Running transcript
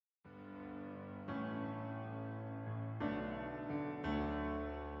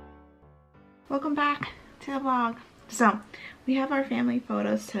welcome back to the vlog. So we have our family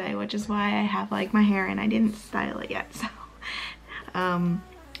photos today, which is why I have like my hair and I didn't style it yet. So I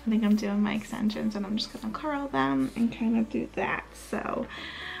think I'm doing my extensions and I'm just gonna curl them and kind of do that. So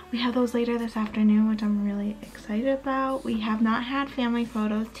we have those later this afternoon, which I'm really excited about. We have not had family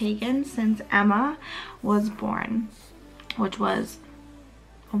photos taken since Emma was born, which was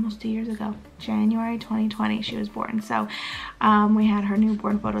almost 2 years ago. January 2020 she was born. So we had her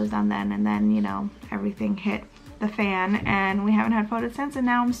newborn photos done then, and then, you know, everything hit the fan and we haven't had photos since, and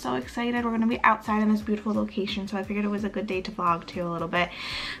now I'm so excited. We're gonna be outside in this beautiful location, so I figured it was a good day to vlog too a little bit.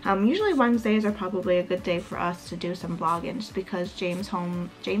 Usually Wednesdays are probably a good day for us to do some vlogging, just because James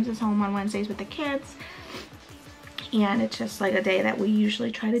is home on Wednesdays with the kids, and it's just like a day that we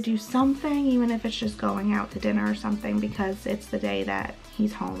usually try to do something, even if it's just going out to dinner or something, because it's the day that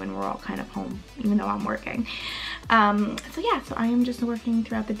he's home and we're all kind of home, even though I'm working. So yeah, so I am just working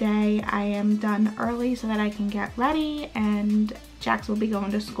throughout the day. I am done early so that I can get ready, and Jax will be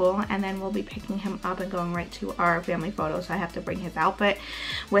going to school, and then we'll be picking him up and going right to our family photos. So I have to bring his outfit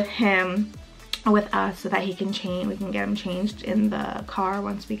with us so that he can change. We can get him changed in the car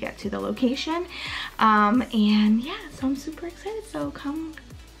once we get to the location. And yeah, so I'm super excited. So come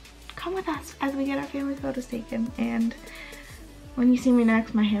with us as we get our family photos taken, and when you see me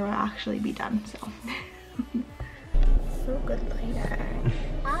next, my hair will actually be done. So so good lighting.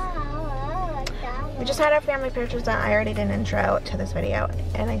 We just had our family pictures done. I already did an intro to this video,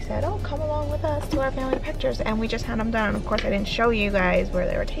 and I said, oh, come along with us to our family pictures, and we just had them done. Of course, I didn't show you guys where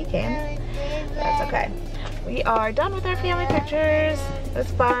they were taken, but that's okay. We are done with our family pictures. It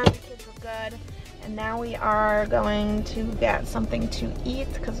was fun, the kids were good, and now we are going to get something to eat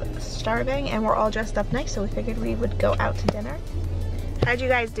because we're starving, and we're all dressed up nice, so we figured we would go out to dinner. How'd you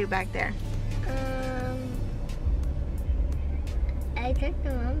guys do back there? I took the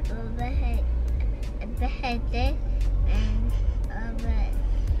mom overhead this and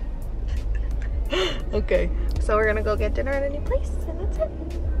Okay, so we're gonna go get dinner at a new place, and that's it.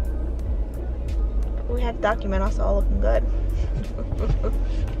 We had to document us all looking good.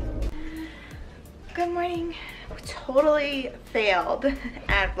 Good morning. We totally failed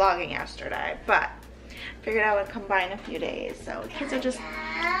at vlogging yesterday, but figured I would combine a few days. So kids are just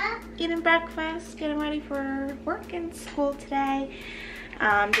eating breakfast, getting ready for work and school today.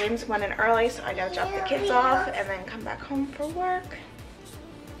 James went in early, so I gotta drop the kids off and then come back home for work.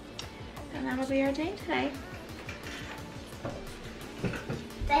 And that'll be our day today.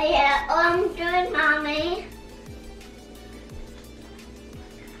 doing mommy.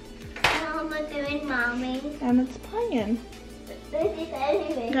 Mama doing mommy. And it's playing.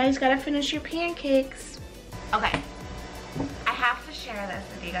 You guys gotta finish your pancakes. Okay, I have to share this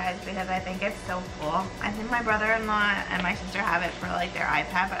with you guys because I think it's so cool. I think my brother-in-law and my sister have it for like their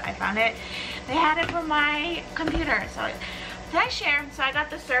iPad, but I found it, they had it for my computer. So did I share? So I got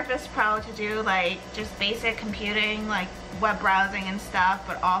the Surface Pro to do like just basic computing, like web browsing and stuff,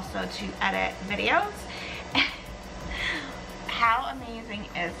 but also to edit videos. How amazing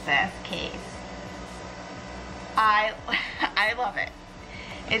is this case? I love it.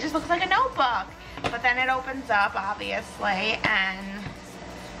 It just looks like a notebook, but then it opens up obviously and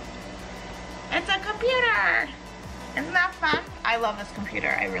it's a computer. Isn't that fun? I love this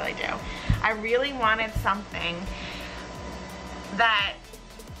computer, I really do. I really wanted something that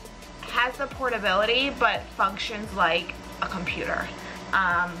has the portability but functions like a computer.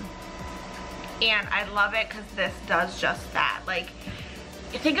 And I love it because this does just that. Like,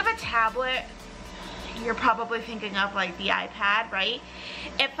 you think of a tablet, you're probably thinking of like the iPad, right?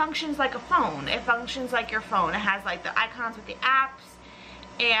 It functions like a phone. It functions like your phone. It has like the icons with the apps,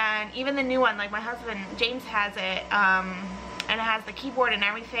 and even the new one, like my husband James has it, and it has the keyboard and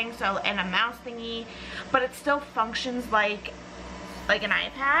everything, so, and a mouse thingy, but it still functions like an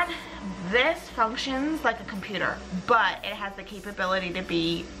iPad. This functions like a computer, but it has the capability to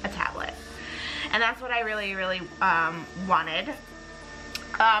be a tablet. And that's what I really wanted.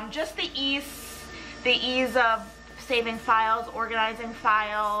 Just the ease of saving files, organizing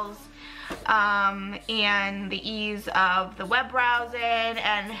files, and the ease of the web browsing,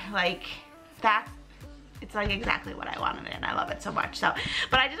 and like it's like exactly what I wanted, and I love it so much. So,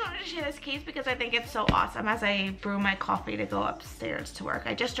 but I just wanted to share this case because I think it's so awesome as I brew my coffee to go upstairs to work.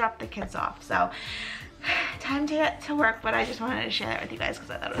 I just dropped the kids off, so time to get to work, but I just wanted to share that with you guys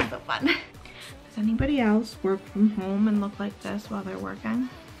because I thought it was so fun. Does anybody else work from home and look like this while they're working?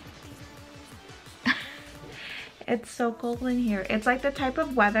 It's so cold in here. It's like the type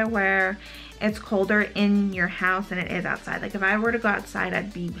of weather where it's colder in your house than it is outside. Like if I were to go outside,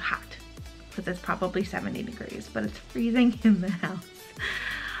 I'd be hot because it's probably 70 degrees, but it's freezing in the house.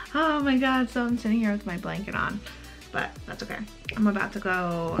 Oh my god, so I'm sitting here with my blanket on, but that's okay. I'm about to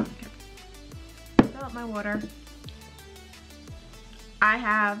go fill up my water. I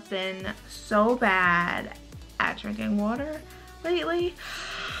have been so bad at drinking water lately.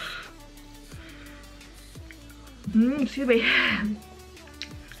 Excuse me.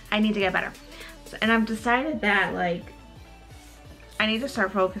 I need to get better. And I've decided that like I need to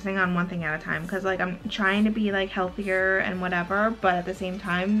start focusing on one thing at a time, because like I'm trying to be like healthier and whatever, but at the same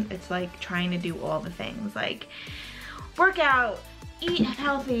time it's like trying to do all the things, like work out, eat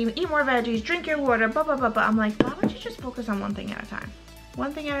healthy, eat more veggies, drink your water, blah blah blah blah. I'm like, why don't you just focus on one thing at a time?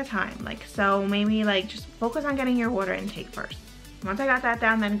 One thing at a time. Like, so maybe like just focus on getting your water intake first. Once I got that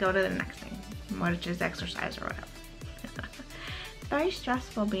down, then go to the next thing, which is exercise or whatever. It's very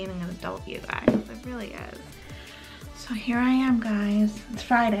stressful being an adult, you guys. It really is. So here I am, guys. It's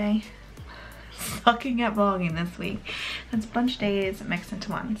Friday. Sucking at vlogging this week. It's a bunch of days mixed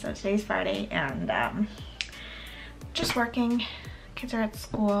into one. So today's Friday and just working. Kids are at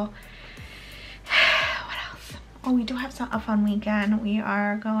school. What else? Oh, we do have a fun weekend. We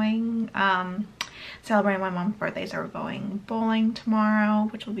are going celebrating my mom's birthday, so we're going bowling tomorrow,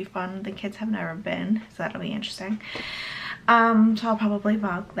 which will be fun. The kids have never been, so that'll be interesting. So I'll probably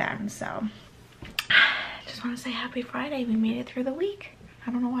vlog then. So just want to say happy Friday. We made it through the week.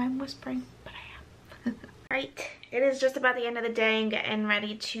 I don't know why I'm whispering, but I am. Right, it is just about the end of the day and getting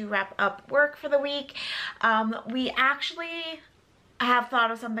ready to wrap up work for the week. We actually have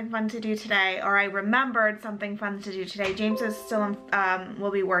thought of something fun to do today, or I remembered something fun to do today. James is still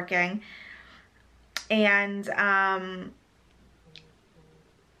will be working, and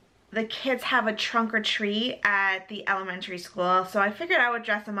the kids have a trunk or treat at the elementary school, so I figured I would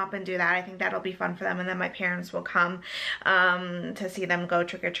dress them up and do that. I think that'll be fun for them, and then my parents will come to see them go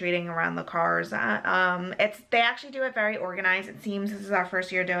trick-or-treating around the cars. They actually do it very organized. It seems this is our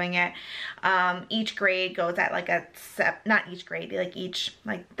first year doing it. Each grade goes at like not each grade, like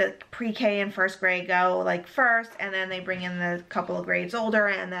the pre-K and first grade go like first, and then they bring in the couple of grades older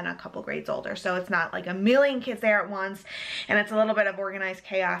and then a couple grades older. So it's not like a million kids there at once, and it's a little bit of organized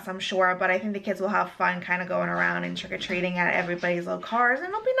chaos, I'm sure, but I think the kids will have fun kind of going around and trick-or-treating at everybody's little cars, and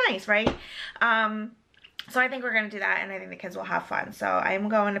it'll be nice, right? So I think we're going to do that, and I think the kids will have fun. So I'm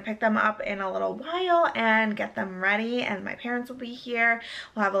going to pick them up in a little while and get them ready, and my parents will be here.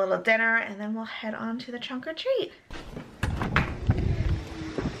 We'll have a little dinner, and then we'll head on to the trunk or treat.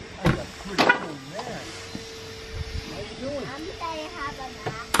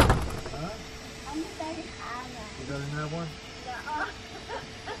 Doesn't have one? No.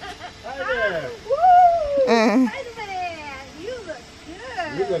 Hi there. Woo! Spider-Man, you look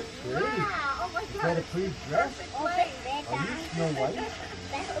good. You look pretty. Wow. Oh my Is God. that a pretty dress? Oh, Are you Snow White?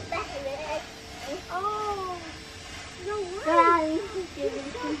 Oh.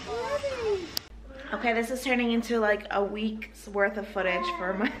 Okay, this is turning into like a week's worth of footage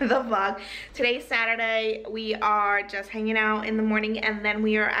for the vlog. Today's Saturday. We are just hanging out in the morning, and then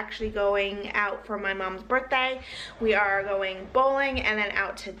we are actually going out for my mom's birthday. We are going bowling and then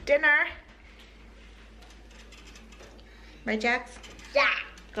out to dinner. Right, Jax? Yeah.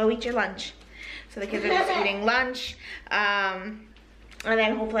 Go eat your lunch. So the kids are just eating lunch. And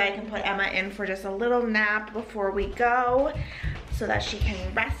then hopefully I can put Emma in for just a little nap before we go so that she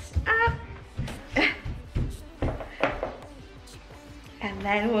can rest up. And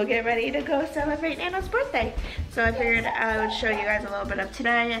then we'll get ready to go celebrate Nana's birthday. So I figured I would show you guys a little bit of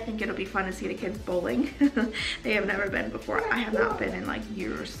today. I think it'll be fun to see the kids bowling. They have never been before. I have not been in like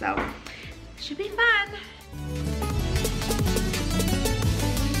years, so it should be fun.